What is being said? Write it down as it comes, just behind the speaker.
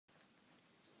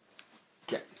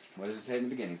What does it say in the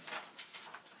beginning?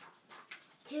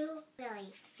 To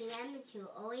Billy, remember to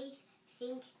always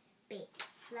think big.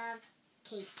 Love,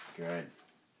 Kate. Good.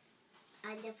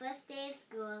 On the first day of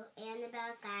school,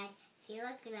 Annabelle sighed. She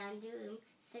looked around the room,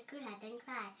 shook her head and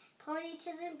cried.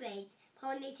 Ponytails and braids,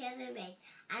 ponytails and braids.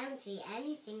 I don't see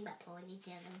anything but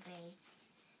ponytails and braids.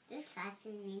 This class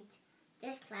needs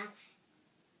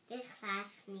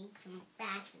some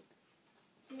fashion.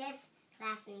 This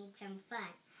class needs some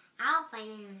fun. I'll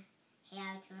find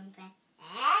how to impress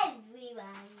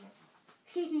everyone.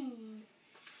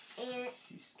 And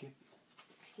she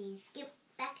skipped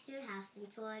back to her house and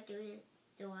tore through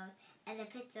the door as a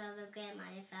picture of her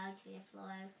grandmother fell to the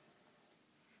floor.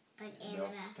 But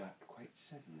Annabelle stopped quite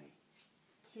suddenly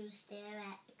to stare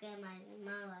at grandmother's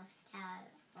marvelous tower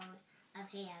of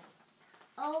hair.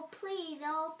 Oh please,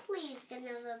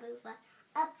 another Bouffant.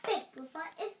 A big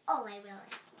Bouffant is all I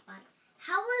really want.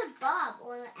 How about a bob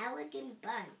or an elegant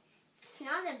bun? If it's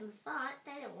not a Bouffant,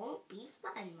 then it won't be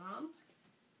fun, Mom.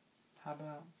 How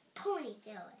about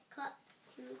ponytail it, cut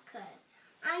to curve.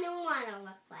 I don't want to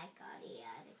look like all the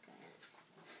other girls.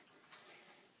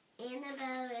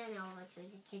 Annabelle ran over to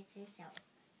the kitchen shelf.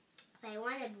 If I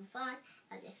want a Bouffant,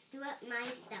 I'll just do it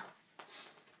myself.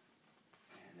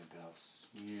 Annabelle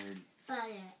smeared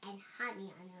butter and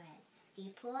honey on her head. She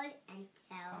poured and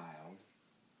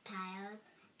piled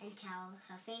until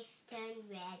her face turned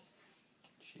red.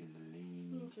 She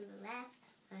leaned to the left,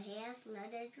 her hair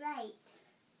slithered right.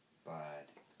 But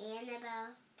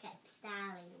Annabelle kept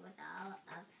styling with all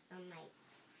of her might.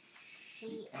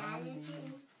 She added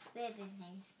in ribbons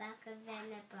and sparkles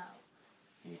and a bow.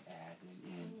 He added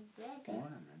in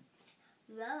ornaments.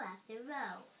 Row after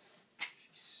row.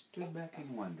 She stood back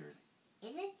and wondered.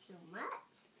 Is it too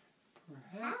much?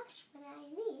 Perhaps what I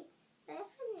need the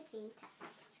finishing touch.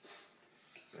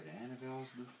 But Annabelle's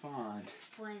Bouffant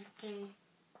was beginning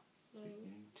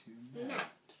to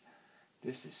melt.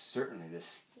 This is certainly the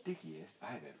stickiest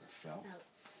I've ever felt.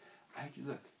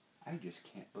 I just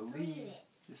can't believe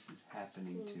this is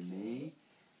happening to me.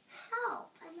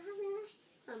 Help! I'm having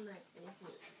a hair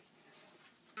emergency.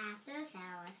 After a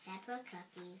shower, separate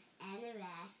cookies, and a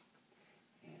rest,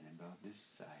 Annabelle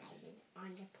decided on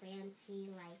the plan she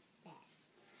liked best.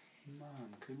 Mom,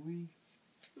 could we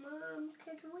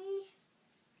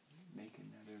make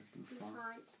another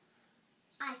Bouffant?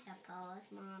 I suppose,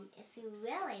 Mom, if you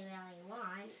really, really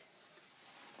want.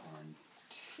 On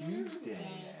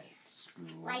Tuesday at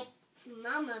school. Like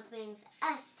Mama brings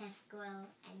us to school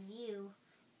and you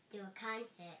do a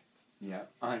concert. Yeah,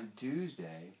 on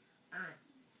Tuesday.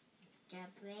 The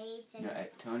braids and...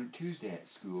 on Tuesday at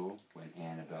school, when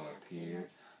Annabelle appeared,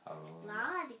 a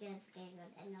lot of girls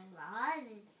giggled and a lot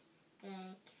of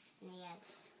girls sneered.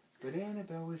 But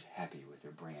Annabelle was happy with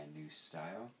her brand new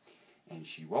style, and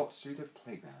she waltzed through the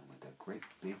playground with a great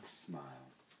big smile.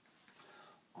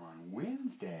 On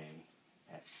Wednesday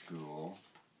at school,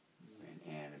 when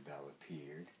Annabelle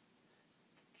appeared,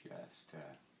 just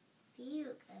few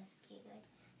girls giggled,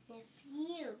 and a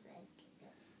few girls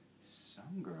giggled.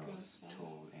 Some girls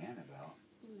told Annabelle,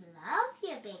 "We love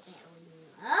your big hair. We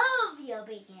love your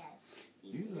big hair.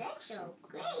 You look so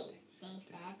great," they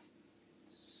said.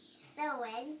 So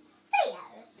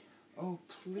unfair. Oh,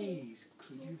 please,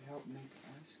 could you help make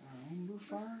us our own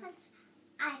Bouffant?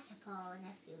 I suppose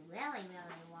if you really,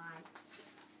 really want.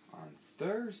 On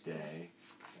Thursday,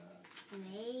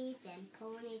 braids and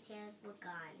ponytails were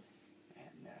gone.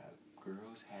 And the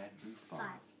girls had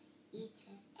Bouffant. Each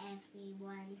as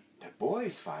everyone. The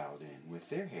boys filed in with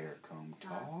their hair combed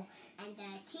tall. And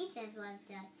the teachers was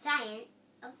the giant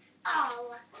of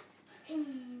all.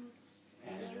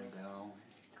 Annabelle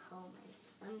home and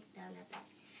slumped on her bed.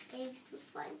 They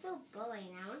find so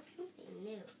boring. I want something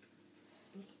new.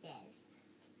 Instead.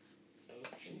 And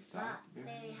she fought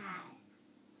very hard,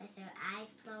 with her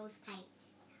eyes closed tight.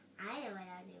 I know what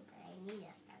I'll do, but I need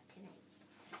to start tonight.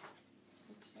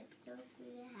 She tiptoed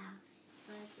through the house and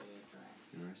tore through the door.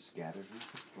 She scattered her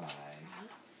supplies.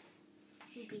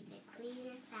 She beat the queen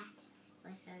of fashion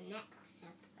with her next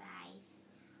surprise.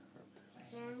 Her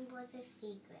plan was a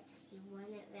secret. She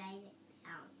wouldn't write it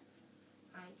down.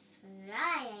 On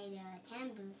Friday, there were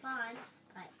 10 Bouffants,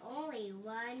 but only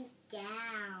one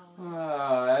gown.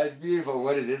 Oh, that's beautiful.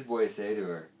 What does this boy say to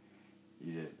her?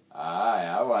 He said,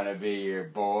 I want to be your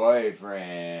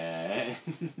boyfriend.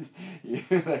 You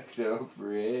look so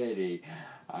pretty.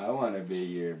 I want to be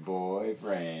your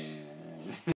boyfriend.